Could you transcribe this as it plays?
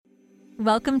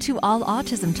Welcome to All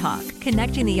Autism Talk,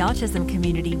 connecting the autism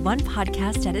community one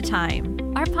podcast at a time.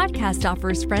 Our podcast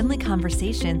offers friendly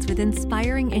conversations with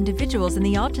inspiring individuals in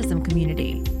the autism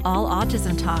community. All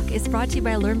Autism Talk is brought to you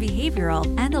by Learn Behavioral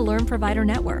and the Learn Provider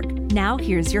Network. Now,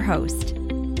 here's your host.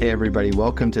 Hey, everybody.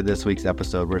 Welcome to this week's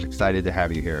episode. We're excited to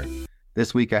have you here.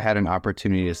 This week, I had an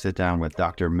opportunity to sit down with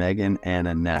Dr. Megan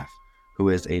Anna Neff, who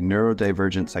is a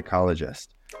neurodivergent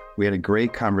psychologist. We had a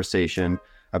great conversation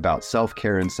about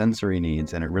self-care and sensory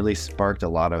needs, and it really sparked a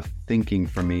lot of thinking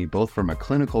for me, both from a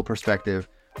clinical perspective,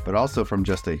 but also from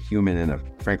just a human and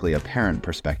frankly, a parent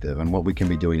perspective and what we can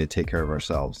be doing to take care of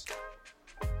ourselves.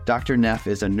 Dr. Neff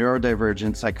is a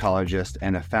neurodivergent psychologist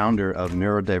and a founder of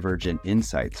Neurodivergent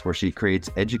Insights, where she creates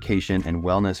education and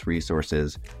wellness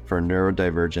resources for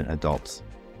neurodivergent adults.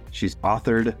 She's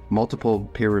authored multiple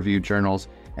peer-reviewed journals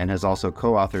and has also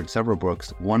co-authored several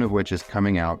books, one of which is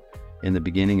coming out in the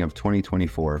beginning of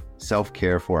 2024,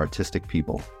 Self-Care for Autistic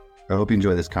People. I hope you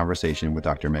enjoy this conversation with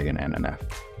Dr. Megan Anna Neff.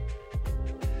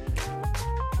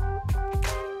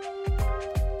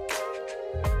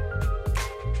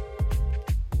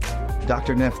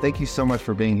 Dr. Neff, thank you so much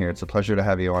for being here. It's a pleasure to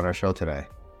have you on our show today.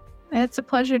 It's a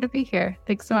pleasure to be here.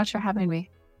 Thanks so much for having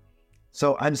me.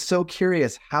 So I'm so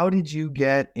curious, how did you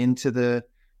get into the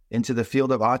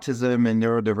field of autism and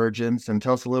neurodivergence? And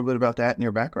tell us a little bit about that and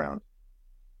your background.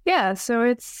 Yeah, so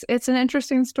it's an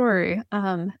interesting story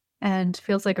and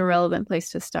feels like a relevant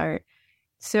place to start.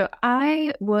 So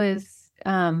I was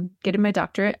getting my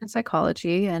doctorate in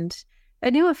psychology, and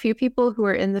I knew a few people who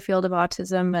were in the field of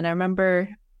autism, and I remember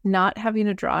not having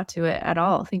a draw to it at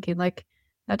all, thinking like,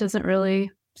 that doesn't really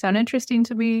sound interesting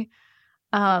to me,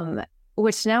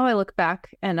 which now I look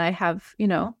back and I have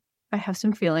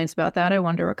some feelings about that. I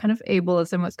wonder what kind of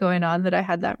ableism was going on that I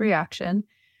had that reaction.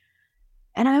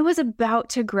 And I was about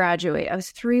to graduate. I was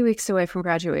 3 weeks away from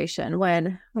graduation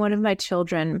when one of my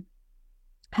children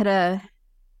had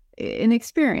an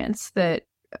experience that,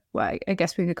 well, I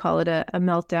guess we could call it a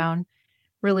meltdown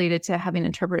related to having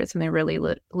interpreted something really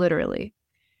literally.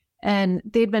 And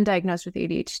they'd been diagnosed with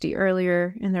ADHD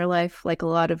earlier in their life, like a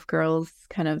lot of girls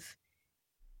kind of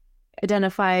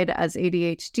identified as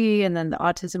ADHD, and then the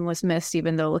autism was missed,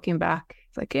 even though looking back,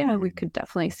 it's like, yeah, we could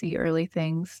definitely see early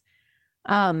things.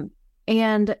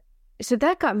 And so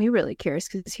that got me really curious,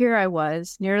 because here I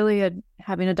was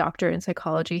having a doctorate in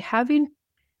psychology, having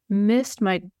missed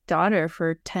my daughter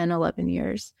for 10, 11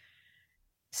 years.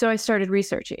 So I started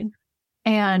researching,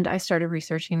 and I started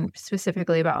researching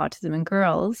specifically about autism in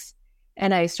girls.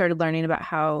 And I started learning about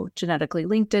how genetically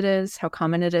linked it is, how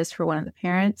common it is for one of the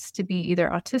parents to be either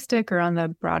autistic or on the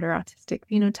broader autistic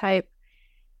phenotype.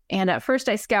 And at first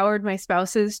I scoured my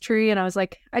spouse's tree and I was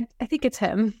like, I think it's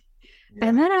him. Yeah.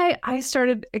 And then I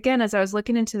started, again, as I was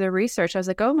looking into the research, I was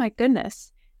like, oh my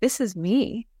goodness, this is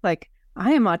me. Like,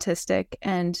 I am autistic.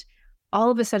 And all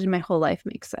of a sudden, my whole life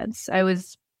makes sense. I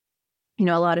was, a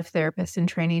lot of therapists in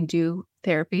training do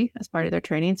therapy as part of their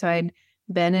training. So I'd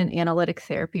been in analytic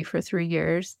therapy for 3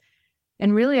 years.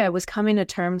 And really, I was coming to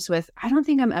terms with, I don't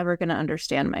think I'm ever going to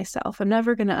understand myself. I'm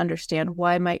never going to understand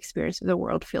why my experience of the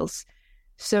world feels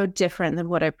so different than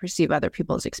what I perceive other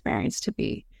people's experience to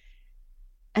be.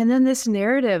 And then this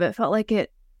narrative, it felt like it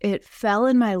fell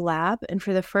in my lap. And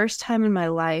for the first time in my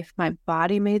life, my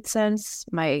body made sense.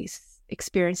 My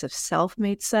experience of self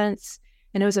made sense.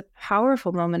 And it was a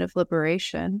powerful moment of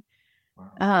liberation.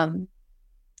 Wow.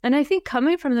 And I think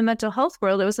coming from the mental health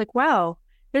world, it was like, wow,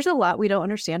 there's a lot we don't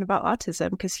understand about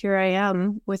autism, because here I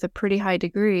am with a pretty high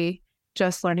degree,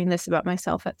 just learning this about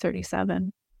myself at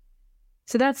 37.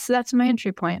 So that's my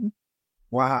entry point.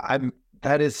 Wow.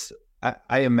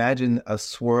 I imagine a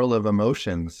swirl of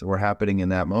emotions were happening in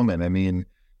that moment. I mean,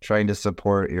 trying to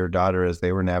support your daughter as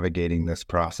they were navigating this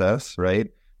process,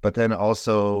 right? But then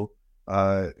also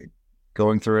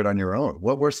going through it on your own.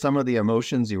 What were some of the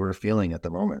emotions you were feeling at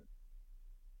the moment?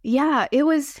 Yeah, it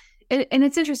was, and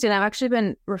it's interesting. I've actually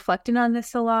been reflecting on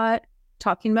this a lot,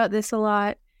 talking about this a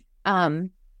lot. So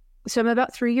I'm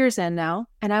about 3 years in now,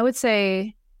 and I would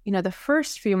say, the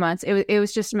first few months, it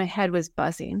was just my head was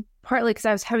buzzing. Partly because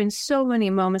I was having so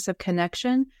many moments of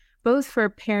connection, both for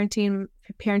parenting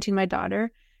my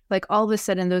daughter. Like all of a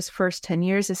sudden, those first 10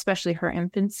 years, especially her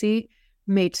infancy,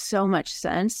 made so much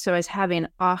sense. So I was having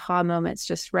aha moments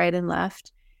just right and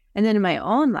left. And then in my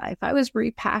own life, I was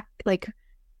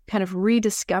kind of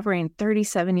rediscovering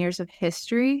 37 years of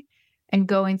history and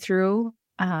going through,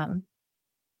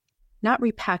 not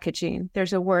repackaging,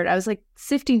 there's a word. I was like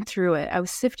sifting through it. I was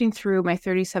sifting through my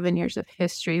 37 years of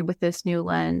history with this new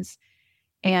lens.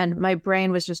 And my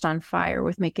brain was just on fire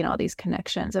with making all these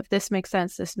connections of this makes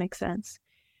sense, this makes sense.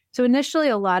 So initially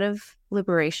a lot of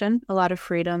liberation, a lot of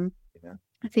freedom.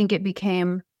 I think it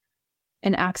became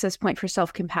an access point for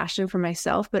self-compassion for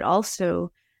myself, but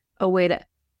also a way to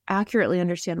accurately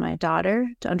understand my daughter,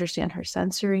 to understand her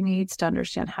sensory needs, to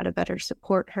understand how to better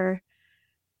support her.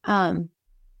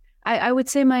 I would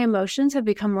say my emotions have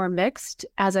become more mixed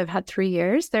as I've had 3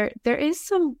 years. There is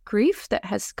some grief that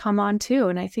has come on too.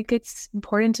 And I think it's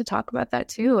important to talk about that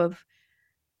too, of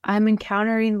I'm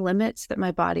encountering limits that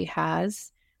my body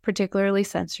has, particularly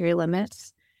sensory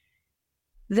limits,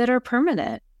 that are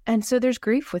permanent. And so there's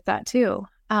grief with that too.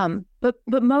 But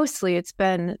mostly it's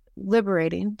been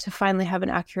liberating to finally have an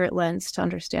accurate lens to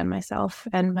understand myself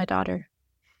and my daughter.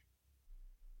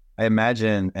 I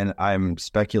imagine, and I'm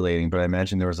speculating, but I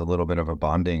imagine there was a little bit of a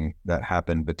bonding that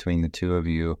happened between the two of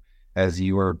you as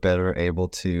you were better able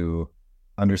to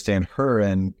understand her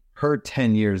and her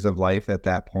 10 years of life at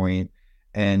that point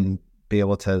and be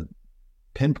able to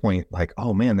pinpoint like,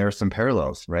 oh man, there are some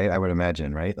parallels, right? I would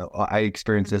imagine, right? I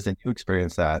experienced this and you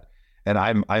experienced that. And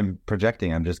I'm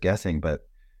projecting, I'm just guessing, but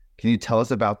can you tell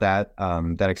us about that,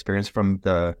 that experience from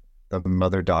the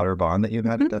mother-daughter bond that you've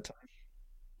had at that time?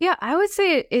 Yeah, I would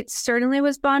say it certainly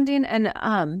was bonding. And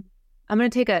I'm going to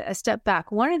take a step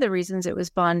back. One of the reasons it was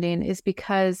bonding is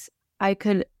because I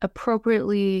could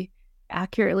appropriately,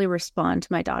 accurately respond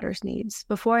to my daughter's needs.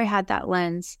 Before I had that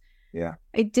lens,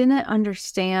 I didn't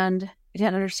understand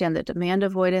the demand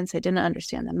avoidance. I didn't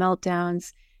understand the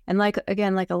meltdowns. And like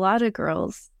a lot of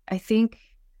girls, I think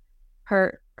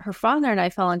her father and I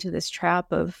fell into this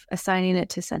trap of assigning it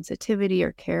to sensitivity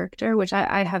or character, which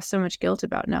I have so much guilt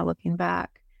about now looking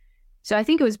back. So I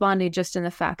think it was bonding just in the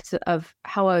fact of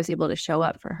how I was able to show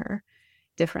up for her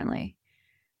differently.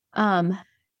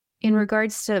 In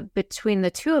regards to between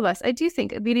the two of us, I do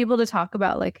think being able to talk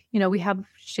about, like, we have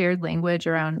shared language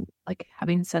around like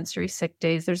having sensory sick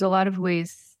days. There's a lot of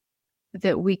ways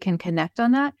that we can connect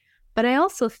on that. But I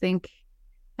also think,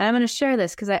 and I'm going to share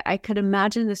this because I could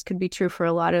imagine this could be true for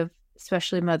a lot of,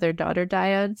 especially mother-daughter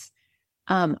dyads.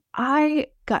 I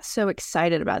got so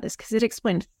excited about this because it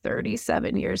explained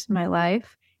 37 years of my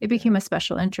life. It became a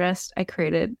special interest. I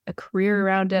created a career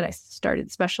around it. I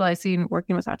started specializing,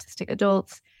 working with autistic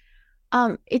adults.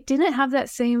 It didn't have that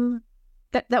same,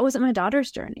 that wasn't my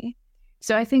daughter's journey.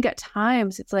 So I think at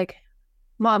times it's like,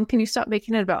 Mom, can you stop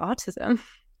making it about autism?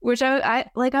 Which I'm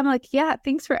like, yeah,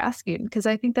 thanks for asking, because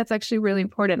I think that's actually really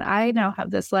important. I now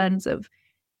have this lens of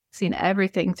seeing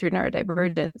everything through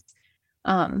neurodivergence,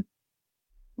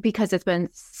 because it's been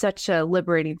such a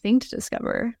liberating thing to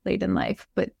discover late in life,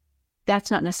 but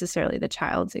that's not necessarily the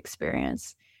child's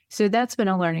experience. So that's been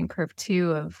a learning curve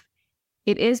too, of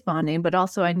it is bonding, but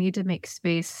also I need to make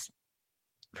space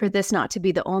for this not to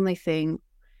be the only thing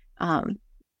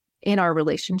in our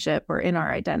relationship or in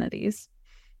our identities.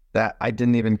 That I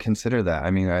didn't even consider that.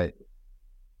 I mean,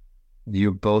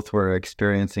 you both were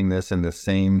experiencing this in the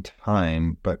same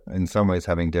time, but in some ways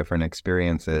having different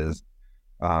experiences,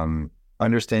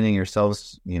 understanding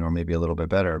yourselves, maybe a little bit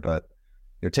better, but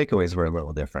your takeaways were a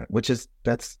little different,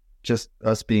 that's just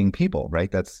us being people,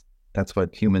 right? That's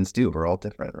what humans do. We're all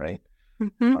different, right?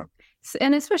 Mm-hmm.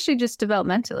 And especially just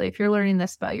developmentally, if you're learning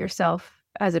this about yourself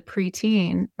as a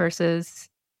preteen versus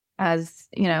as,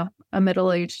 a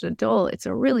middle-aged adult, it's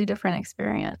a really different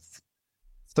experience.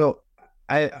 So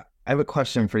I have a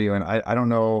question for you, and I don't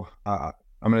know, I'm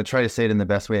going to try to say it in the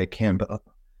best way I can, but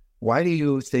why do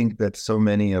you think that so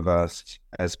many of us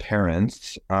as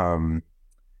parents tend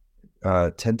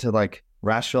to like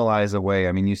rationalize away?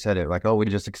 I mean, you said it like, oh, we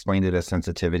just explained it as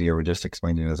sensitivity, or we just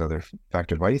explained it as other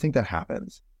factors. Why do you think that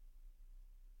happens?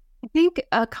 I think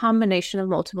a combination of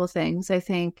multiple things. I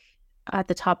think at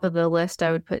the top of the list,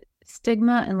 I would put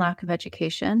stigma and lack of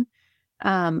education.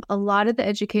 A lot of the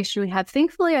education we have,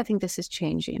 thankfully, I think this is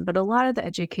changing, but a lot of the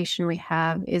education we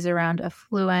have is around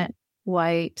affluent,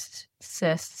 white,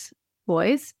 cis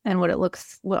boys and what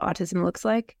autism looks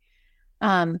like.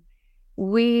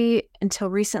 We, until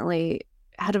recently,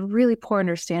 had a really poor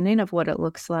understanding of what it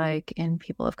looks like in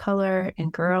people of color, in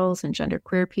girls, and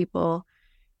genderqueer people.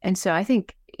 And so I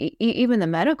think even the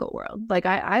medical world, like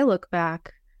I look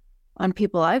back on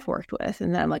people I've worked with,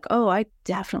 and then I'm like, oh, I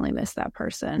definitely miss that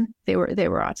person. They were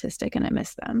autistic, and I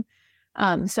miss them.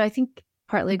 So I think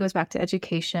partly it goes back to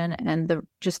education and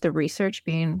the research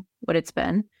being what it's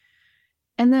been,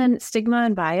 and then stigma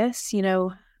and bias.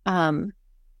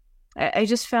 I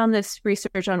just found this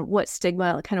research on what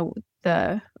stigma, kind of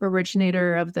the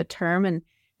originator of the term, and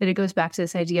that it goes back to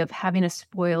this idea of having a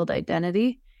spoiled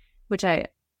identity, which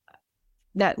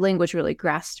that language really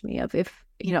grasped me of, if,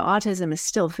 autism is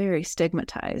still very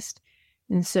stigmatized.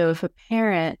 And so if a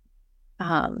parent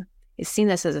is seeing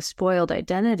this as a spoiled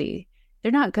identity,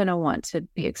 they're not going to want to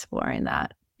be exploring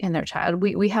that. in their child.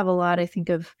 We have a lot, I think,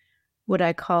 of what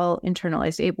I call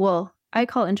I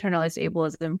call internalized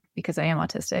ableism because I am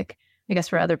autistic. I guess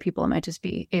for other people, it might just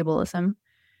be ableism,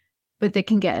 but they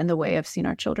can get in the way of seeing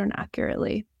our children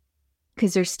accurately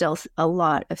because there's still a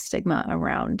lot of stigma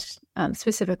around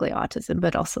specifically autism,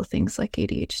 but also things like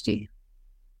ADHD.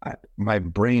 My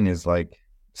brain is like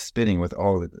spinning with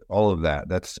all of that.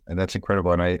 That's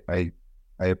incredible. And I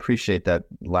appreciate that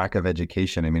lack of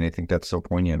education. I mean, I think that's so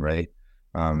poignant, right?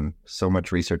 So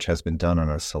much research has been done on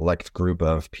a select group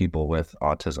of people with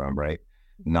autism, right?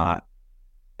 Not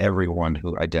everyone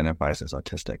who identifies as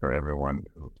autistic or everyone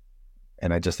who,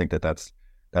 and I just think that's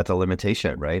a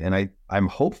limitation, right? And I'm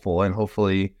hopeful, and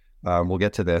hopefully we'll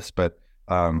get to this, but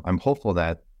I'm hopeful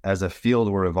that as a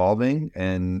field we're evolving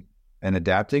and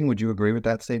adapting. Would you agree with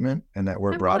that statement? And that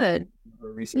we're broad?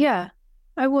 Yeah,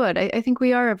 I would. I think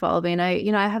we are evolving.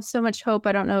 I have so much hope.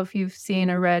 I don't know if you've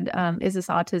seen or read Is This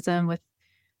Autism with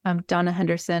Donna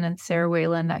Henderson and Sarah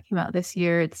Whalen that came out this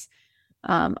year. It's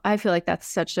I feel like that's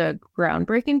such a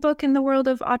groundbreaking book in the world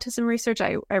of autism research.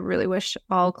 I really wish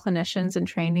all clinicians in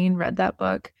training read that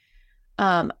book.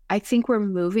 I think we're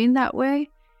moving that way.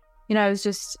 I was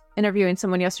just interviewing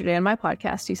someone yesterday on my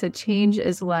podcast. He said change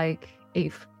is like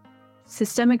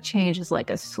systemic change is like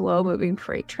a slow moving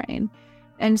freight train.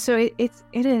 And so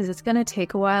it's going to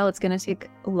take a while. It's going to take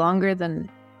longer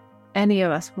than any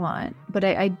of us want. But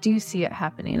I do see it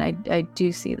happening. I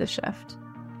do see the shift.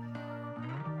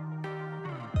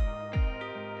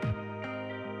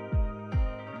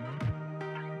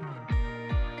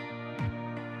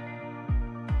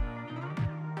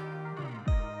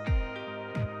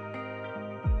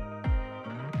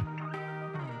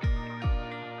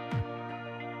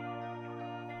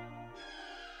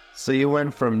 So you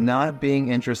went from not being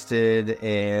interested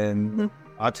in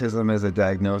autism as a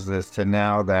diagnosis to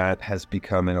now that has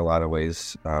become in a lot of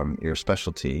ways your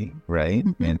specialty, right?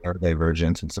 And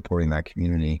neurodivergence and supporting that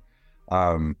community.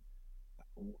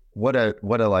 What a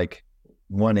like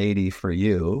 180 for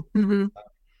you.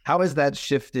 How has that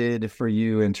shifted for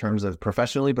you in terms of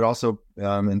professionally, but also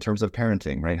in terms of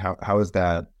parenting, right? How has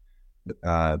that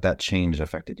change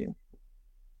affected you?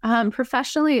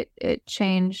 Professionally, it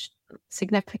changed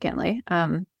significantly.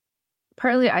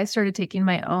 Partly, I started taking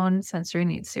my own sensory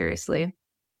needs seriously.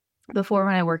 Before,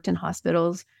 when I worked in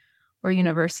hospitals or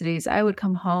universities, I would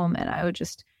come home and I would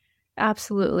just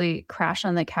absolutely crash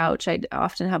on the couch. I'd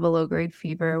often have a low-grade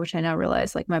fever, which I now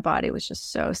realize like my body was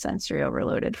just so sensory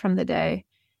overloaded from the day.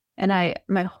 And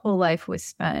my whole life was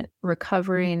spent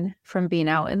recovering from being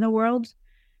out in the world.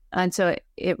 And so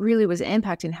it really was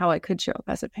impacting how I could show up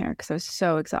as a parent because I was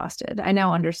so exhausted. I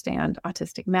now understand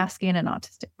autistic masking and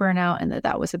autistic burnout, and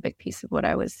that was a big piece of what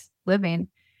I was living.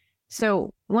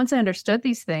 So once I understood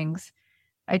these things,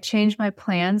 I changed my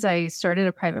plans. I started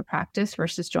a private practice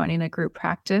versus joining a group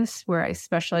practice where I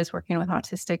specialize working with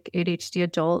autistic ADHD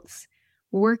adults,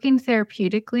 working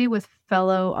therapeutically with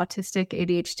fellow autistic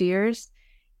ADHDers.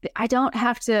 I don't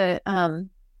have to...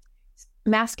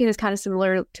 masking is kind of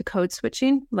similar to code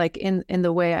switching, like in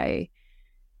the way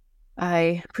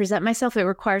I present myself. It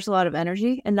requires a lot of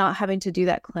energy, and not having to do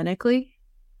that clinically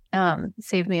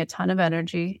saved me a ton of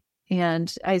energy.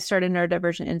 And I started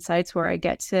Neurodivergent Insights, where I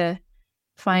get to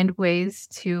find ways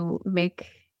to make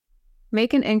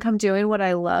an income doing what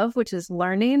I love, which is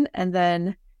learning, and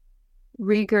then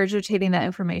regurgitating that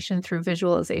information through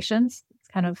visualizations. It's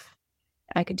kind of,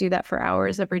 I could do that for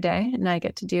hours every day, and I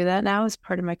get to do that now as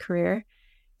part of my career.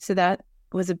 So that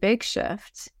was a big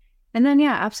shift. And then,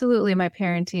 yeah, absolutely, my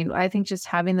parenting. I think just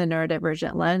having the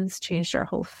neurodivergent lens changed our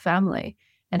whole family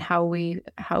and how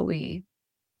we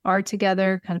are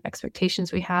together, kind of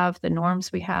expectations we have, the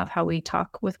norms we have, how we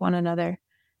talk with one another.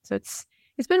 So it's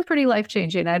been pretty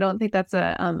life-changing. I don't think that's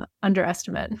a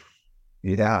underestimate.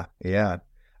 Yeah.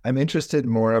 I'm interested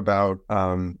more about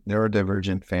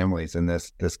neurodivergent families and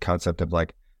this concept of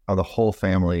like how the whole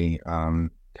family kind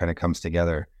of comes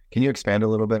together. Can you expand a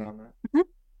little bit on that?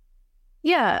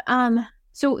 Yeah.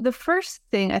 So the first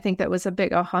thing I think that was a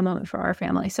big aha moment for our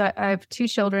family. So I have two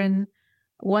children.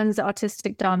 One's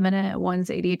autistic dominant, one's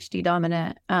ADHD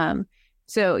dominant.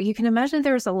 So you can imagine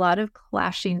there was a lot of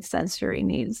clashing sensory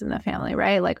needs in the family,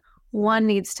 right? Like one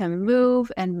needs to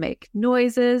move and make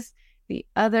noises. The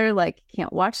other like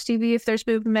can't watch TV if there's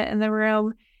movement in the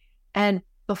room. And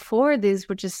before, these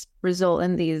would just result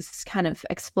in these kind of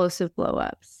explosive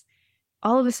blow-ups.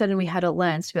 All of a sudden we had a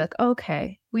lens to be like,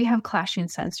 okay, we have clashing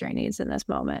sensory needs in this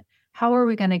moment. How are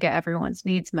we going to get everyone's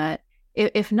needs met?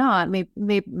 If not,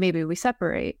 maybe we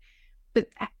separate. But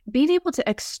being able to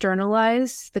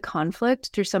externalize the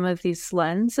conflict through some of these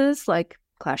lenses, like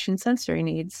clashing sensory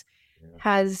needs,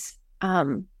 has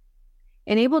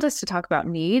enabled us to talk about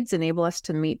needs, enable us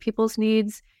to meet people's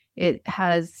needs. It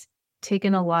has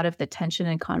taken a lot of the tension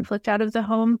and conflict out of the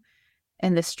home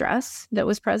and the stress that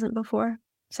was present before.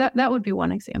 So that would be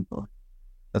one example.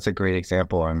 That's a great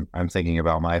example. I'm thinking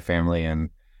about my family and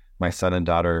my son and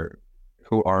daughter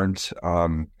who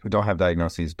don't have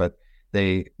diagnoses, but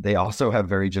they also have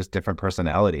very just different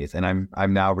personalities. And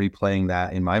I'm now replaying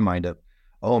that in my mind of,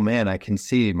 oh man, I can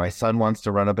see my son wants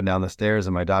to run up and down the stairs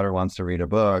and my daughter wants to read a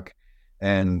book.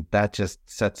 And that just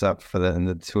sets up and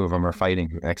the two of them are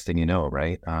fighting next thing you know,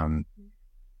 right? And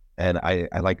I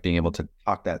like being able to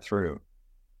talk that through.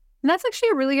 And that's actually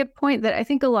a really good point, that I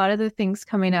think a lot of the things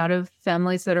coming out of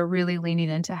families that are really leaning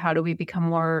into how do we become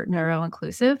more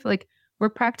neuro-inclusive, like we're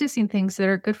practicing things that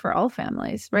are good for all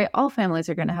families, right? All families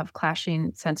are going to have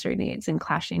clashing sensory needs and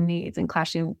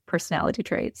clashing personality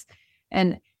traits.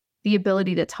 And the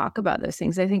ability to talk about those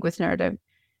things, I think with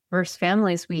neurodiverse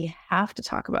families, we have to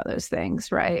talk about those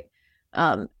things, right?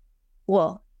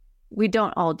 Well, we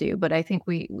don't all do, but I think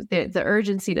the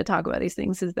urgency to talk about these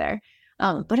things is there.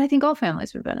 But I think all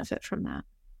families would benefit from that.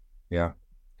 Yeah.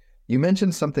 You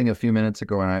mentioned something a few minutes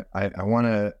ago, and I want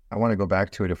to go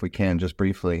back to it if we can, just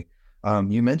briefly.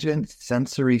 You mentioned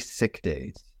sensory sick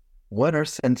days. What are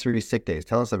sensory sick days?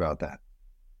 Tell us about that.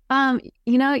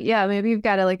 Maybe you've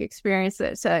got to like experience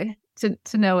it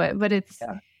to know it, but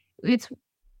it's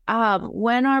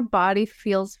when our body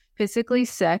feels physically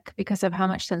sick because of how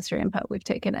much sensory input we've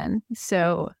taken in.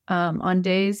 So on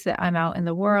days that I'm out in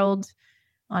the world,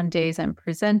 on days I'm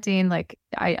presenting, like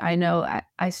I know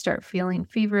I start feeling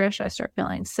feverish, I start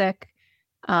feeling sick.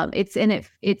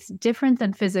 It's different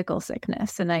than physical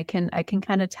sickness, and I can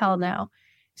kind of tell now.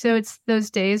 So it's those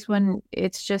days when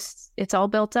it's all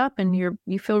built up and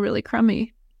you feel really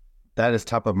crummy. That is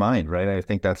top of mind, right? I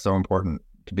think that's so important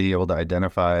to be able to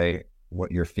identify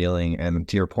what you're feeling, and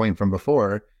to your point from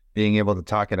before, being able to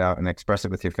talk it out and express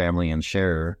it with your family and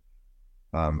share.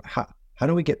 How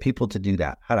do we get people to do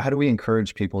that? How do we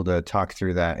encourage people to talk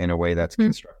through that in a way that's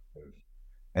constructive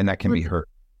and that can be heard?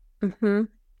 Mm-hmm.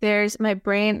 There's my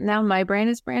brain. Now my brain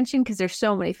is branching because there's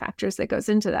so many factors that goes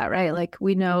into that, right? Like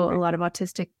we know a lot of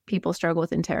autistic people struggle with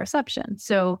interoception.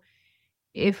 So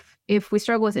if we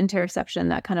struggle with interoception,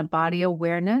 that kind of body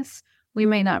awareness, we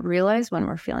may not realize when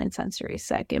we're feeling sensory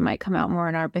sick. It might come out more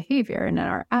in our behavior and in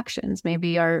our actions.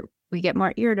 Maybe we get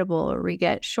more irritable or we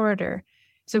get shorter.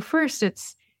 So first,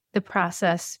 it's the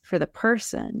process for the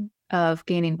person of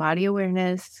gaining body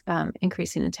awareness,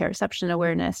 increasing interoception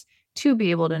awareness to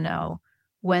be able to know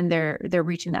when they're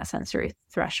reaching that sensory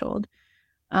threshold.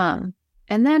 And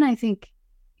then I think,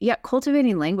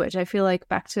 cultivating language. I feel like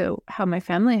back to how my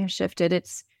family has shifted,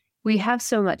 we have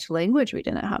so much language we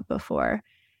didn't have before.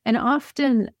 And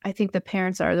often I think the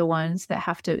parents are the ones that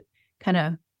have to kind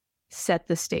of set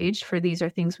the stage for these are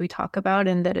things we talk about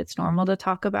and that it's normal to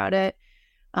talk about it.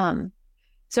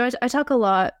 So I talk a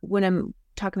lot when I'm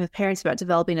talking with parents about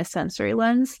developing a sensory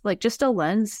lens, like just a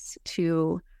lens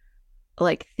to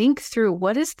like think through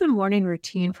what is the morning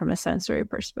routine from a sensory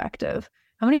perspective?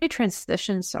 How many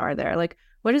transitions are there? Like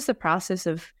what is the process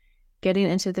of getting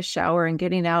into the shower and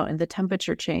getting out and the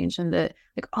temperature change and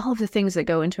all of the things that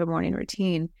go into a morning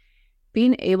routine?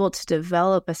 Being able to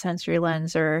develop a sensory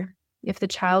lens, or if the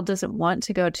child doesn't want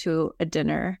to go to a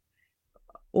dinner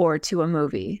or to a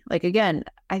movie, like again,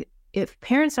 if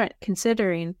parents aren't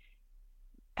considering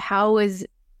how is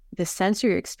the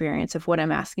sensory experience of what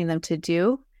I'm asking them to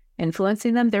do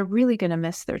influencing them, they're really going to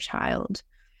miss their child.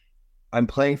 I'm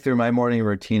playing through my morning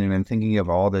routine and I'm thinking of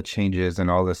all the changes and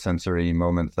all the sensory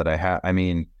moments that I have. I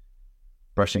mean,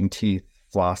 brushing teeth,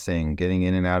 flossing, getting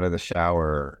in and out of the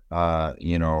shower. I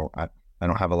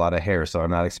don't have a lot of hair, so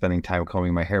I'm not spending time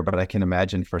combing my hair, but I can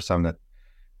imagine for some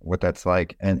what that's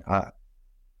like. And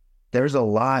there's a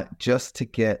lot just to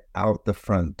get out the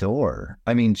front door.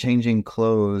 I mean, changing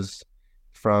clothes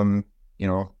from,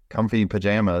 comfy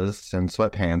pajamas and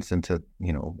sweatpants into,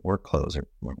 work clothes or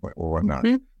whatnot.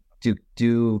 Mm-hmm.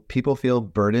 Do people feel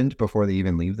burdened before they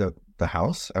even leave the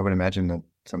house? I would imagine that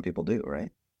some people do, right?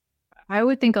 I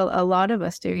would think a lot of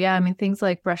us do. Yeah. I mean, things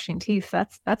like brushing teeth,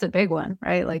 that's a big one,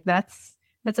 right? Like that's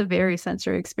a very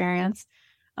sensory experience.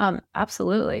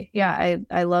 Absolutely. Yeah.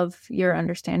 I love your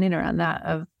understanding around that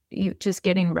of you just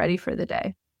getting ready for the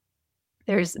day.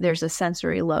 There's a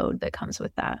sensory load that comes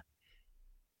with that.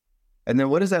 And then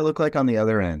what does that look like on the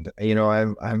other end?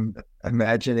 I'm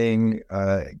imagining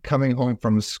coming home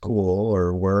from school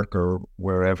or work or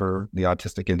wherever the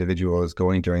autistic individual is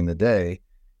going during the day,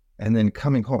 and then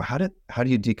coming home. How do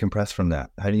you decompress from that?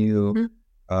 How do you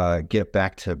get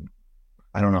back to,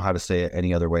 I don't know how to say it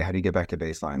any other way. How do you get back to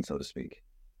baseline, so to speak?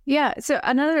 Yeah. So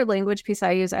another language piece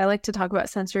I use, I like to talk about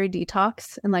sensory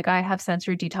detox, and like I have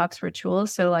sensory detox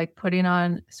rituals. So like putting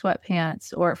on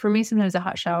sweatpants, or for me, sometimes a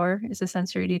hot shower is a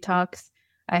sensory detox.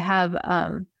 I have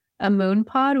a moon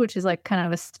pod, which is like kind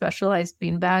of a specialized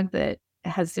beanbag that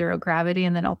has zero gravity.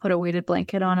 And then I'll put a weighted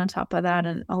blanket on top of that,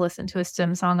 and I'll listen to a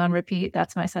stem song on repeat.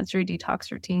 That's my sensory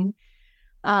detox routine.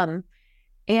 And,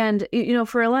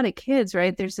 for a lot of kids,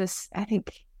 right, there's this, I think,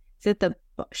 is it the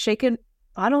shaken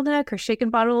bottleneck or shaken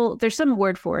bottle? There's some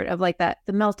word for it, of like that,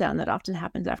 the meltdown that often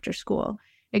happens after school.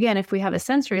 Again, if we have a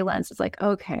sensory lens, it's like,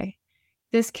 okay,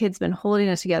 this kid's been holding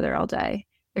us together all day.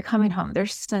 They're coming home. They're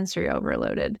sensory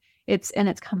overloaded. It's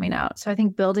coming out. So I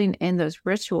think building in those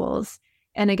rituals,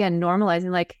 and again,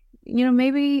 normalizing, like,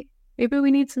 maybe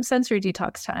we need some sensory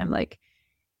detox time. Like,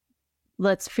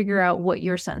 let's figure out what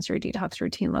your sensory detox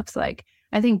routine looks like.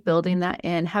 I think building that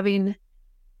in, having,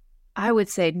 I would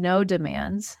say, no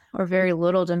demands or very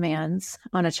little demands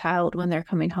on a child when they're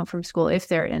coming home from school, if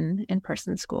they're in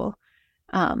in-person school,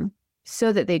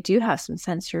 so that they do have some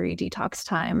sensory detox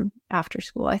time after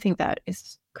school. I think that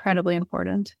is incredibly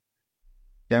important.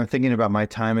 Yeah, I'm thinking about my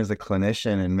time as a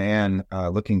clinician, and man,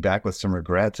 looking back with some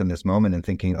regrets in this moment and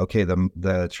thinking, okay,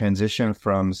 the transition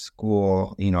from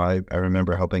school, I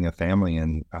remember helping a family,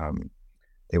 and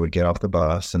they would get off the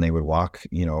bus and they would walk,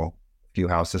 a few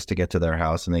houses to get to their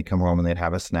house, and they'd come home and they'd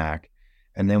have a snack.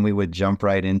 And then we would jump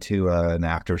right into an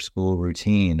after school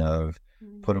routine of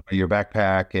put away your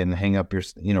backpack and hang up your,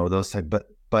 those type.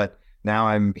 But now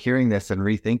I'm hearing this and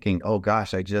rethinking, oh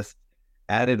gosh, I just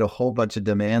added a whole bunch of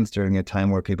demands during a time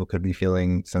where people could be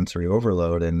feeling sensory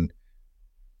overload. And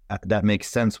that makes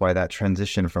sense why that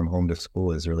transition from home to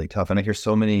school is really tough. And I hear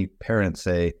so many parents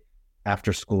say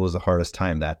after school is the hardest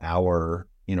time. That hour,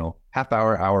 half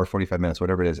hour, 45 minutes,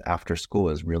 whatever it is after school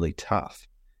is really tough.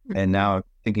 Mm-hmm. And now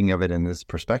thinking of it in this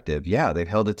perspective, yeah, they've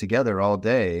held it together all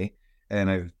day, and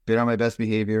I've been on my best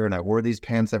behavior, and I wore these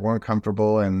pants that weren't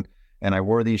comfortable, and I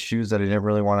wore these shoes that I didn't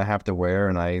really want to have to wear.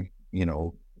 And I,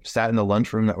 sat in the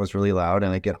lunchroom that was really loud,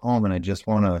 and I get home and I just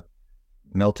want to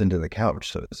melt into the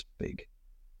couch, so to speak.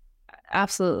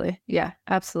 Absolutely. Yeah,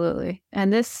 absolutely.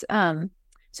 And this,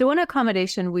 so one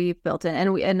accommodation we've built in,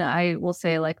 and I will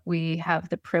say, like, we have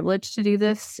the privilege to do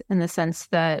this in the sense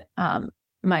that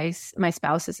my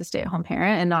spouse is a stay-at-home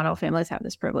parent, and not all families have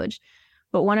this privilege.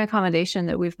 But one accommodation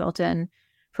that we've built in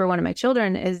for one of my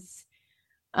children is,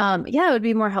 it would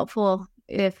be more helpful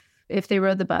if they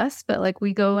rode the bus, but like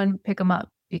we go and pick them up,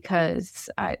 because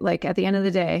I, like, at the end of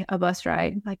the day, a bus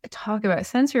ride, like, talk about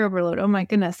sensory overload. Oh my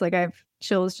goodness. Like, I have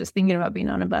chills just thinking about being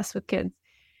on a bus with kids.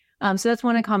 So that's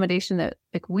one accommodation that,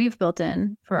 like, we've built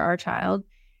in for our child.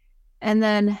 And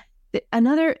then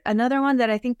another one that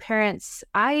I think parents,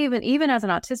 even as an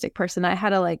autistic person, I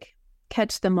had to like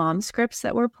catch the mom scripts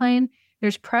that we're playing.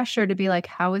 There's pressure to be like,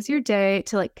 how was your day?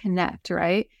 To like connect,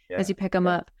 right? Yeah. As you pick them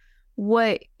up.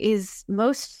 What is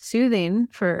most soothing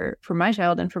for my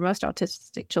child, and for most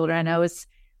autistic children I know, is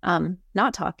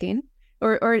not talking,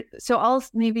 or so I'll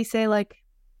maybe say, like,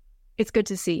 it's good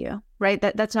to see you, right?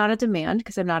 That's not a demand,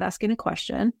 because I'm not asking a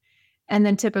question. And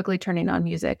then typically turning on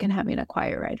music and having a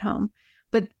quiet ride home.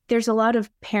 But there's a lot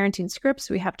of parenting scripts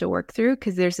we have to work through,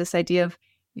 because there's this idea of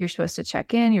you're supposed to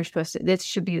check in, this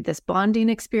should be this bonding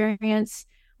experience,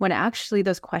 when actually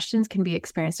those questions can be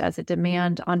experienced as a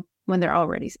demand on when they're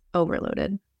already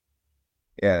overloaded.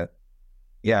 Yeah.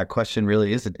 Yeah. Question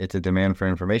really is, it's a demand for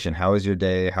information. How was your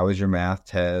day? How was your math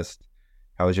test?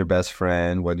 How was your best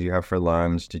friend? What do you have for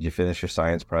lunch? Did you finish your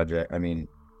science project? I mean,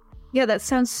 yeah, that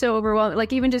sounds so overwhelming.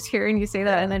 Like, even just hearing you say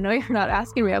that, and I know you're not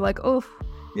asking me, I'm like, oh,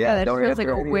 yeah, that feels like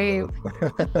a wave.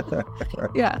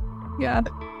 Yeah. Yeah.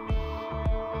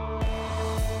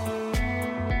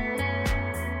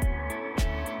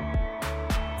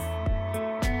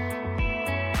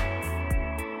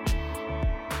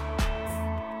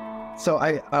 So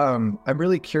I'm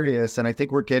really curious, and I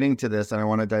think we're getting to this, and I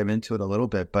want to dive into it a little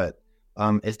bit, but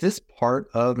is this part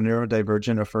of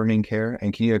neurodivergent affirming care?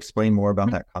 And can you explain more about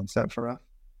that concept for us?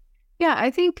 Yeah, I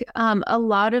think a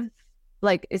lot of,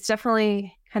 like, it's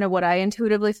definitely kind of what I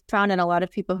intuitively found, and a lot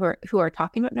of people who are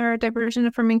talking about neurodivergent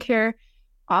affirming care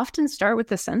often start with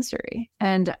the sensory.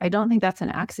 And I don't think that's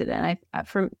an accident.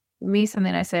 For me,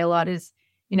 something I say a lot is,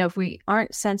 if we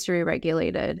aren't sensory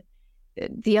regulated,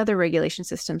 the other regulation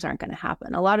systems aren't going to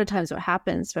happen. A lot of times what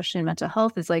happens, especially in mental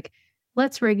health, is like,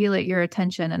 let's regulate your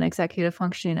attention and executive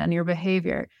functioning and your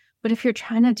behavior. But if you're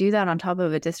trying to do that on top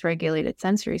of a dysregulated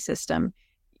sensory system,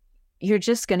 you're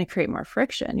just going to create more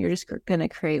friction. You're just going to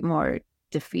create more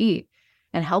defeat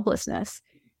and helplessness.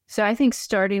 So I think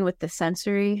starting with the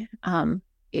sensory, I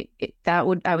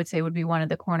would say would be one of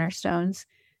the cornerstones.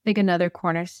 think another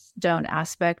cornerstone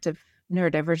aspect of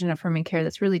neurodivergent affirming care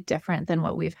that's really different than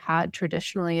what we've had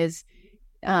traditionally is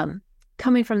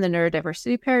coming from the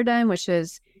neurodiversity paradigm, which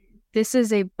is this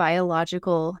is a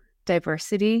biological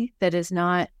diversity that is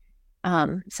not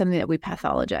something that we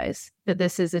pathologize, that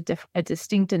this is a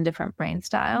distinct and different brain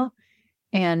style,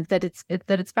 and that it's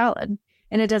valid.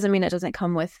 And it doesn't mean it doesn't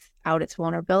come without its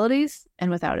vulnerabilities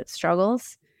and without its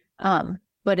struggles,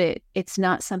 but it's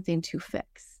not something to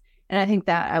fix. And I think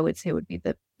that I would say would be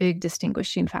the big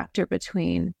distinguishing factor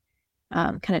between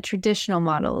kind of traditional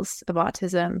models of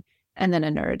autism and then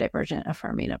a neurodivergent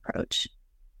affirming approach.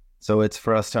 So it's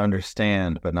for us to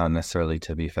understand, but not necessarily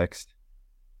to be fixed.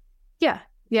 Yeah.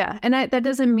 And that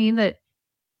doesn't mean that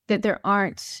there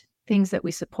aren't things that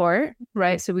we support,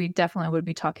 right? So we definitely would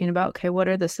be talking about, okay, what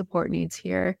are the support needs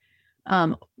here?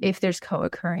 If there's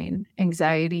co-occurring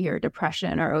anxiety or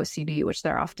depression or OCD, which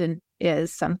there often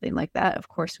is something like that, of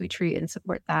course we treat and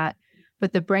support that.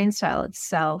 But the brain style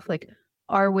itself, like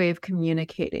our way of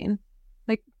communicating,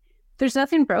 like there's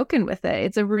nothing broken with it.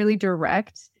 It's a really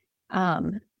direct,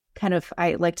 kind of,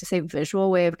 I like to say,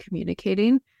 visual way of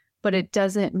communicating, but it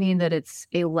doesn't mean that it's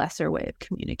a lesser way of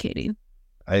communicating.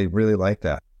 I really like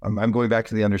that. I'm going back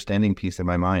to the understanding piece in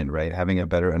my mind, right? Having a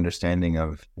better understanding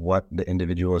of what the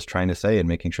individual is trying to say and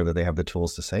making sure that they have the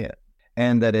tools to say it.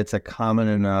 And that it's a common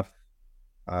enough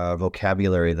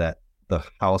vocabulary that the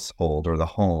household or the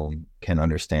home can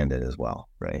understand it as well,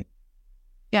 right?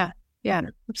 Yeah,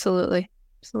 absolutely.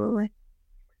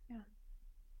 Yeah.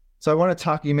 So I want to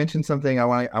talk, you mentioned something, I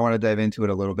want to dive into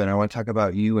it a little bit. I want to talk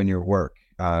about you and your work,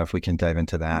 if we can dive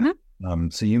into that. Mm-hmm.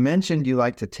 So you mentioned you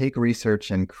like to take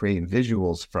research and create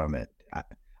visuals from it.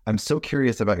 I'm so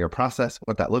curious about your process,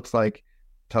 what that looks like.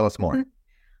 Tell us more. Mm-hmm.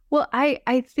 Well,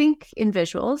 I think in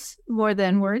visuals more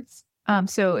than words.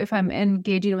 So if I'm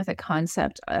engaging with a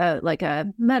concept, like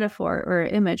a metaphor or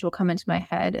image will come into my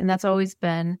head. And that's always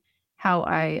been how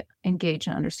I engage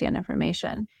and understand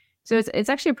information. So it's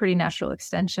actually a pretty natural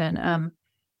extension.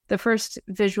 The first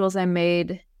visuals I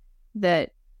made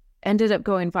that ended up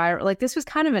going viral, like this was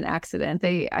kind of an accident.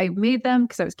 I made them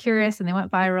because I was curious and they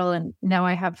went viral, and now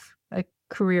I have a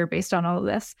career based on all of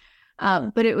this.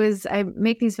 But I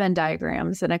make these Venn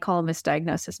diagrams and I call them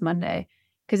Misdiagnosis Monday,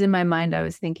 because in my mind I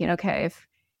was thinking, okay, if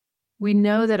we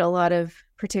know that a lot of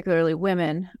particularly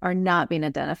women are not being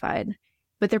identified,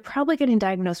 but they're probably getting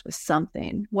diagnosed with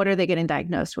something. What are they getting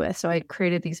diagnosed with? So I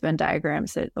created these Venn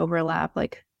diagrams that overlap,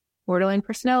 like borderline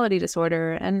personality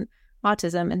disorder and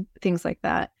autism and things like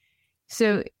that.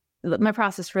 So my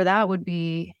process for that would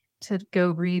be to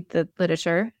go read the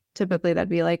literature. Typically that'd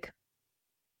be like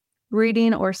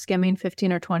reading or skimming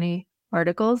 15 or 20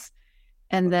 articles,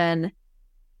 and then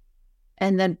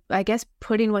I guess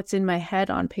putting what's in my head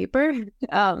on paper.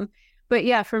 But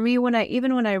yeah, for me, when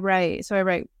I write,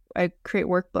 I create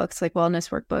workbooks, like wellness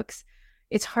workbooks.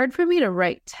 It's hard for me to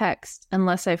write text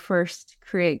unless I first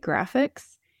create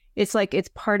graphics. It's like, it's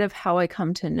part of how I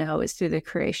come to know is through the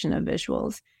creation of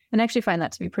visuals. And I actually find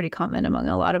that to be pretty common among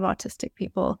a lot of autistic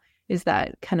people, is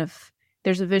that kind of,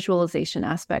 there's a visualization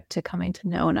aspect to coming to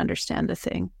know and understand the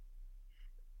thing.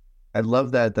 I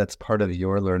love that that's part of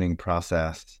your learning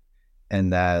process,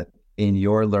 and that in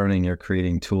your learning, you're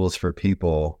creating tools for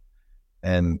people,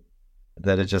 and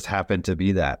that it just happened to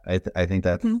be that. I think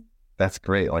that's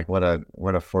great. Like what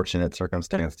a fortunate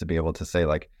circumstance to be able to say,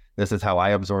 like, this is how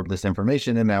I absorb this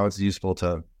information, and now it's useful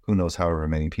to who knows however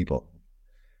many people.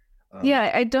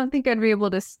 Yeah, I don't think I'd be able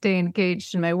to stay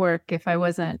engaged in my work if I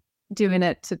wasn't doing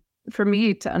it for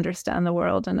me to understand the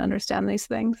world and understand these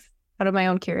things out of my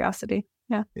own curiosity.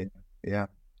 Yeah.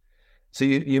 So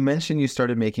you mentioned you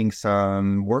started making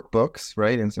some workbooks,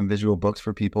 right? And some visual books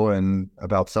for people and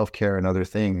about self-care and other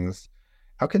things.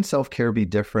 How can self-care be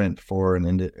different for an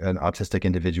autistic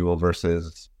individual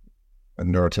versus a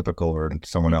neurotypical or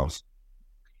someone else?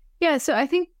 Yeah, so I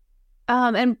think,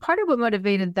 and part of what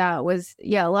motivated that was,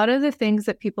 a lot of the things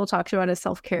that people talked about as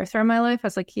self-care throughout my life, I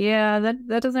was like,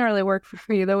 that doesn't really work for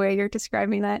me the way you're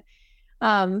describing that.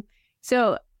 And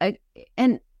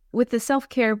with the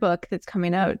self-care book that's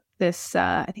coming out this,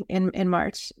 I think in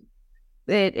March,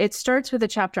 it starts with a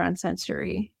chapter on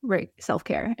sensory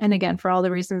self-care. And again, for all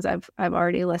the reasons I've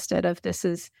already listed, this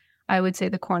is, I would say,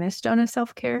 the cornerstone of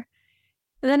self-care.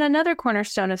 And then another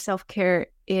cornerstone of self-care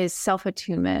is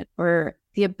self-attunement, or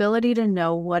the ability to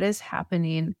know what is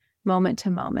happening moment to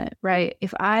moment, right?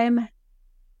 If I'm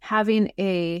having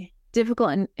a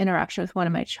difficult interaction with one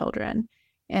of my children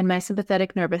and my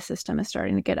sympathetic nervous system is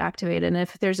starting to get activated, and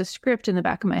if there's a script in the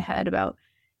back of my head about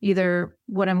either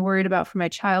what I'm worried about for my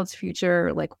child's future,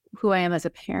 or like who I am as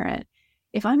a parent,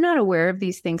 if I'm not aware of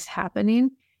these things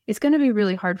happening, it's going to be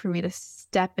really hard for me to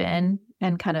step in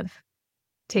and kind of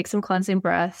take some cleansing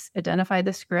breaths, identify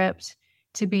the script,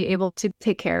 to be able to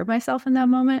take care of myself in that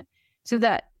moment. So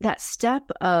that step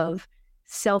of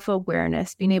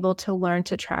self-awareness, being able to learn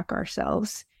to track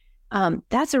ourselves,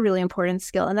 that's a really important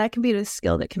skill. And that can be a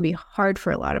skill that can be hard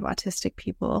for a lot of autistic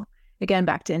people. Again,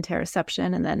 back to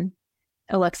interoception, and then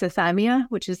alexithymia,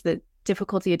 which is the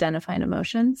difficulty identifying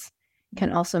emotions,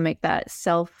 can also make that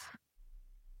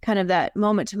that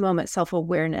moment-to-moment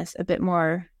self-awareness a bit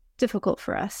more difficult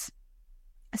for us.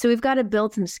 So we've got to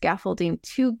build some scaffolding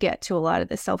to get to a lot of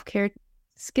the self-care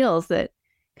skills that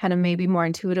kind of maybe more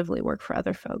intuitively work for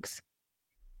other folks.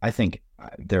 I think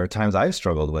there are times I've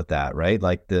struggled with that, right?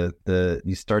 Like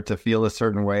you start to feel a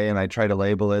certain way, and I try to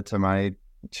label it to my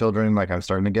children, like I'm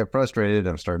starting to get frustrated,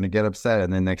 I'm starting to get upset,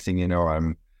 and then next thing you know,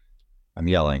 I'm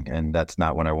yelling, and that's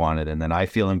not what I wanted, and then I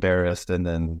feel embarrassed, and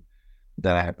then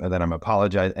I'm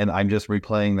apologizing, and I'm just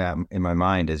replaying that in my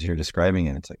mind as you're describing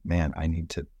it. It's like, man, I need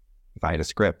to, if I had a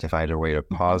script, if I had a way to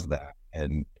pause that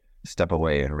and step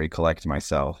away and recollect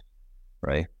myself,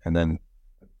 right? And then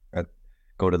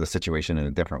go to the situation in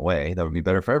a different way, that would be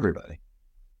better for everybody.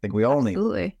 I think we all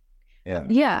absolutely need.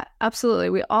 Yeah,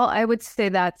 absolutely. I would say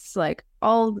that's like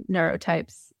all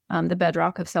neurotypes. The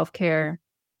bedrock of self-care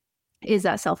is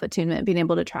that self-attunement, being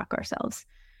able to track ourselves.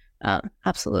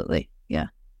 Absolutely. Yeah.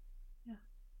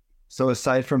 So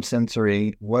aside from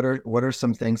sensory, what are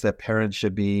some things that parents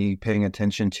should be paying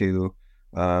attention to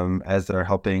as they're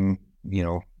helping,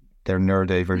 their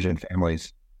neurodivergent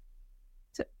families?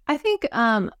 So I think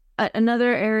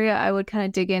another area I would kind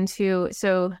of dig into,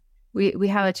 so we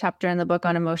have a chapter in the book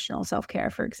on emotional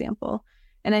self-care, for example.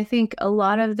 And I think a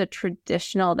lot of the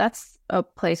traditional, that's a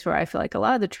place where I feel like a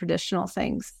lot of the traditional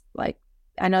things, like,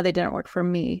 I know they didn't work for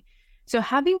me. So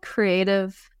having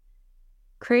creative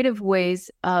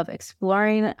ways of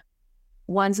exploring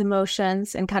one's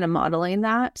emotions and kind of modeling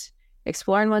that,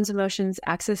 exploring one's emotions,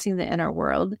 accessing the inner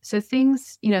world. So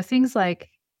things like,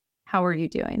 how are you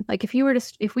doing? Like if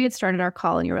we had started our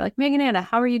call and you were like, Megan, Anna,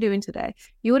 how are you doing today?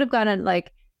 You would have gotten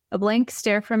like a blank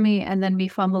stare from me and then me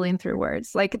fumbling through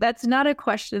words. Like that's not a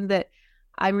question that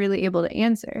I'm really able to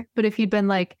answer. But if you'd been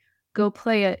like, go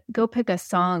pick a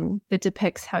song that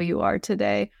depicts how you are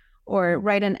today, or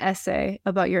write an essay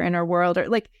about your inner world, or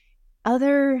like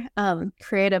other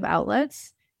creative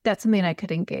outlets, that's something I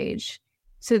could engage.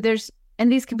 So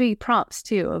and these can be prompts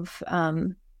too of,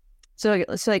 so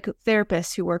like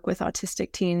therapists who work with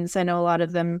autistic teens, I know a lot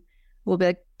of them will be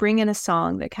like, bring in a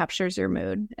song that captures your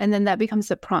mood. And then that becomes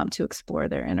a prompt to explore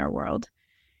their inner world.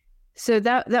 So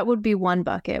that would be one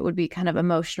bucket, would be kind of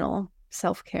emotional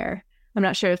self-care. I'm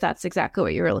not sure if that's exactly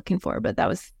what you were looking for, but that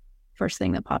was the first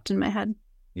thing that popped in my head.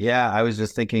 Yeah, I was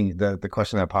just thinking the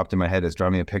question that popped in my head is draw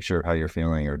me a picture of how you're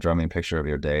feeling, or draw me a picture of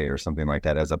your day, or something like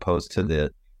that, as opposed to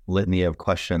the litany of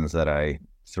questions that I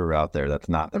threw out there. That's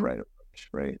not the right approach,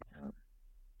 right?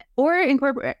 Or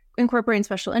incorporating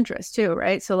special interests too,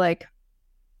 right? So like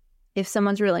if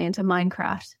someone's really into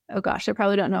Minecraft, oh gosh, I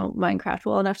probably don't know Minecraft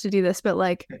well enough to do this, but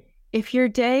like if your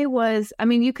day was,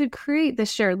 you could create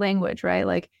this shared language, right?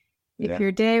 Like if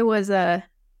your day was a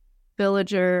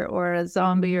villager or a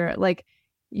zombie, or like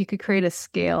you could create a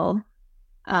scale.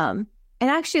 And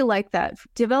actually like that,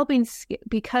 developing,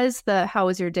 because the how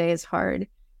was your day is hard,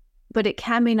 but it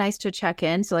can be nice to check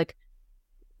in. So like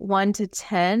 1 to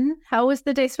 10, how was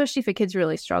the day? Especially if a kid's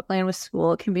really struggling with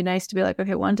school, it can be nice to be like,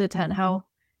 okay, 1 to 10, how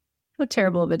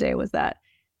terrible of a day was that?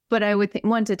 But I would think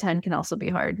 1 to 10 can also be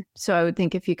hard. So I would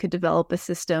think if you could develop a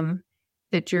system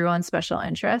that drew on special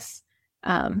interests,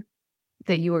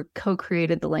 that you were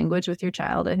co-created the language with your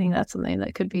child, I think that's something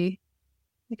that could be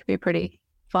pretty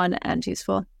fun and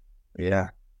useful. Yeah.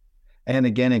 And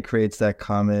again, it creates that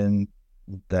common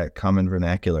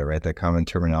vernacular, right? That common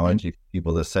terminology for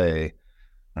people to say,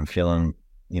 I'm feeling,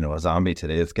 a zombie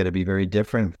today. It's going to be very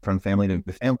different from family to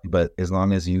family, but as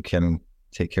long as you can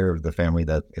take care of the family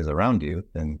that is around you,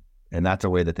 and that's a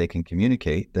way that they can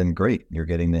communicate, then great. You're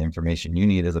getting the information you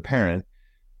need as a parent,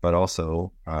 but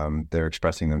also they're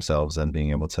expressing themselves and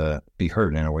being able to be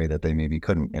heard in a way that they maybe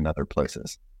couldn't in other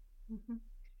places.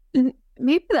 Mm-hmm.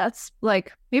 Maybe that's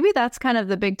kind of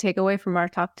the big takeaway from our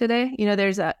talk today.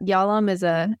 There's Yalam is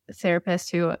a therapist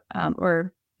who,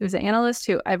 or who's an analyst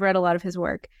who I've read a lot of his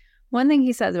work. One thing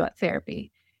he says about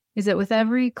therapy is that with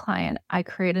every client, I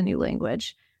create a new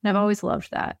language. And I've always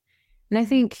loved that. And I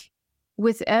think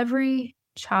with every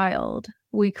child,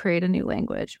 we create a new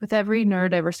language. With every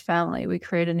neurodiverse family, we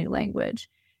create a new language.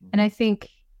 And I think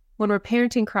when we're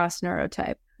parenting cross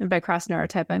neurotype, and by cross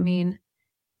neurotype, I mean,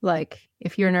 like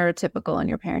if you're neurotypical and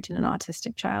you're parenting an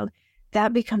autistic child,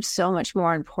 that becomes so much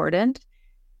more important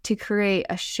to create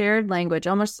a shared language,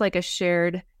 almost like a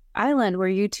shared island where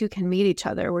you two can meet each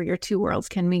other, where your two worlds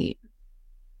can meet.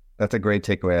 That's a great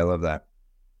takeaway. I love that.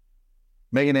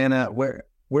 Megan, Anna, where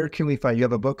can we find you?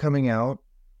 Have a book coming out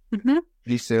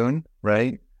pretty soon,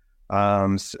 right?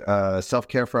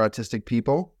 Self-Care for Autistic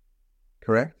People,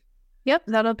 correct? Yep,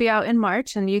 that'll be out in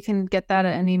March, and you can get that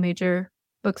at any major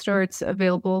bookstore. It's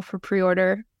available for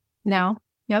pre-order now.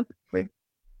 Yep. Great.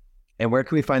 And where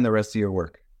can we find the rest of your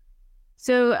work?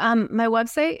 So my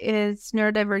website is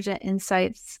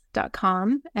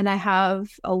neurodivergentinsights.com, and I have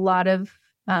a lot of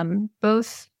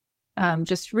both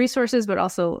just resources, but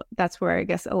also that's where I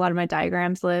guess a lot of my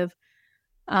diagrams live.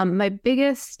 My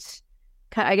biggest,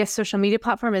 I guess, social media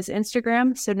platform is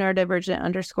Instagram, so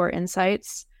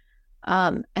neurodivergent_insights.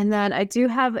 And then I do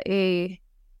have a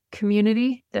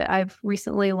community that I've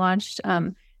recently launched,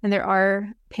 and there are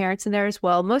parents in there as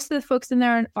well. Most of the folks in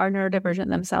there are neurodivergent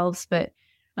themselves, but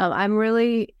I'm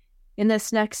really, in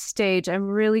this next stage, I'm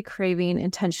really craving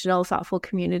intentional, thoughtful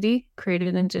community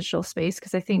created in digital space,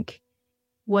 because I think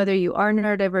whether you are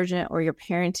neurodivergent or you're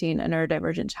parenting a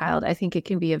neurodivergent child, I think it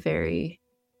can be a very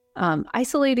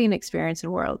isolating experience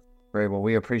and world. Great. Well,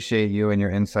 we appreciate you and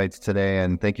your insights today,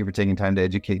 and thank you for taking time to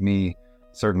educate me.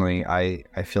 Certainly, I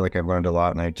feel like I've learned a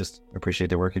lot, and I just appreciate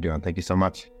the work you're doing. Thank you so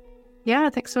much. Yeah,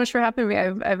 thanks so much for having me.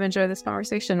 I've enjoyed this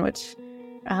conversation, which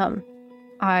I'm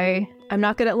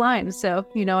not good at lines, so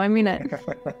I mean it.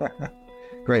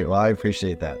 Great. Well, I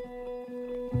appreciate that.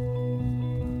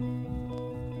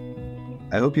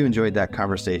 I hope you enjoyed that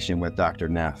conversation with Dr.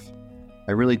 Neff.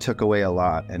 I really took away a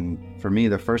lot, and for me,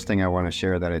 the first thing I want to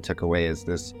share that I took away is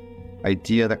this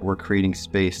idea that we're creating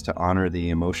space to honor the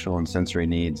emotional and sensory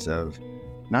needs of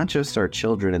not just our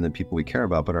children and the people we care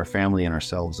about, but our family and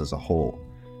ourselves as a whole.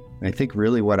 And I think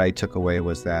really what I took away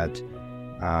was that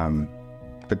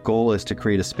the goal is to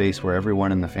create a space where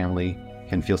everyone in the family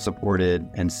can feel supported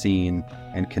and seen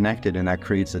and connected, and that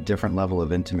creates a different level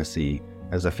of intimacy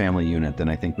as a family unit than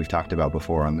I think we've talked about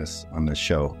before on this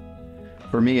show.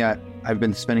 For me, I've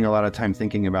been spending a lot of time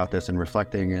thinking about this and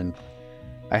reflecting, and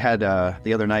I had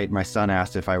the other night, my son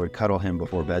asked if I would cuddle him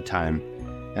before bedtime,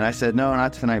 and I said, no,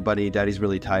 not tonight, buddy, Daddy's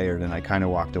really tired, and I kind of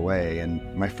walked away.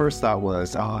 And my first thought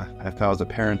was, if I was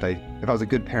a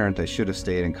good parent, I should have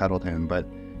stayed and cuddled him. But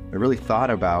I really thought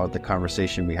about the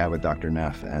conversation we had with Dr.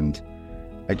 Neff, and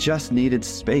I just needed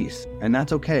space, and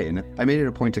that's okay. And I made it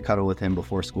a point to cuddle with him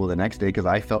before school the next day because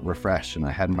I felt refreshed and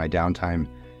I had my downtime,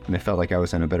 and I felt like I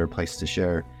was in a better place to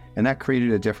share. And that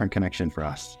created a different connection for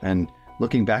us. And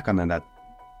looking back on that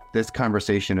this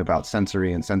conversation about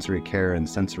sensory and sensory care and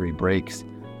sensory breaks,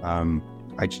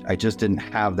 I just didn't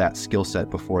have that skill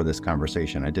set before this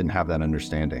conversation. I didn't have that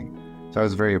understanding. So I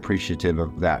was very appreciative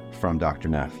of that from Dr.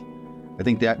 Neff. I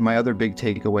think that my other big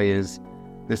takeaway is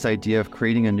this idea of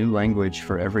creating a new language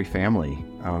for every family.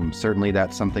 Certainly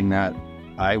that's something that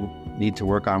I need to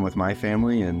work on with my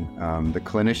family, and the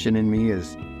clinician in me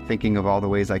is thinking of all the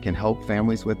ways I can help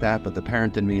families with that, but the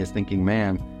parent in me is thinking,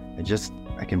 man,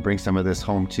 I can bring some of this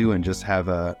home too and just have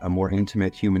a more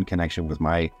intimate human connection with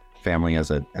my family as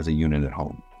a unit at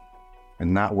home,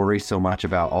 and not worry so much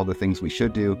about all the things we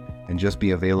should do and just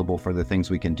be available for the things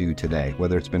we can do today,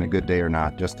 whether it's been a good day or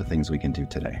not, just the things we can do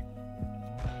today.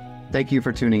 Thank you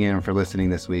for tuning in and for listening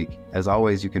this week. As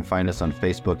always, you can find us on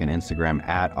Facebook and Instagram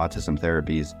at Autism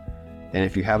Therapies. And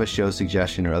if you have a show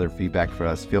suggestion or other feedback for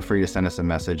us, feel free to send us a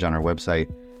message on our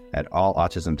website at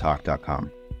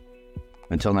allautismtalk.com.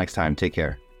 Until next time, take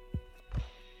care.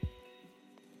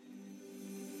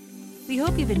 We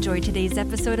hope you've enjoyed today's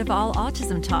episode of All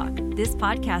Autism Talk. This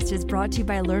podcast is brought to you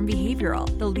by Learn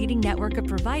Behavioral, the leading network of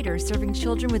providers serving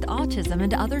children with autism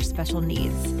and other special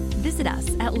needs. Visit us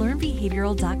at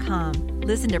learnbehavioral.com.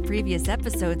 Listen to previous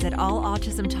episodes at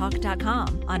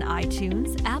allautismtalk.com on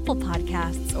iTunes, Apple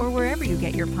Podcasts, or wherever you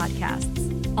get your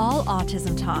podcasts. All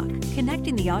Autism Talk,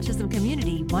 connecting the autism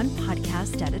community one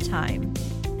podcast at a time.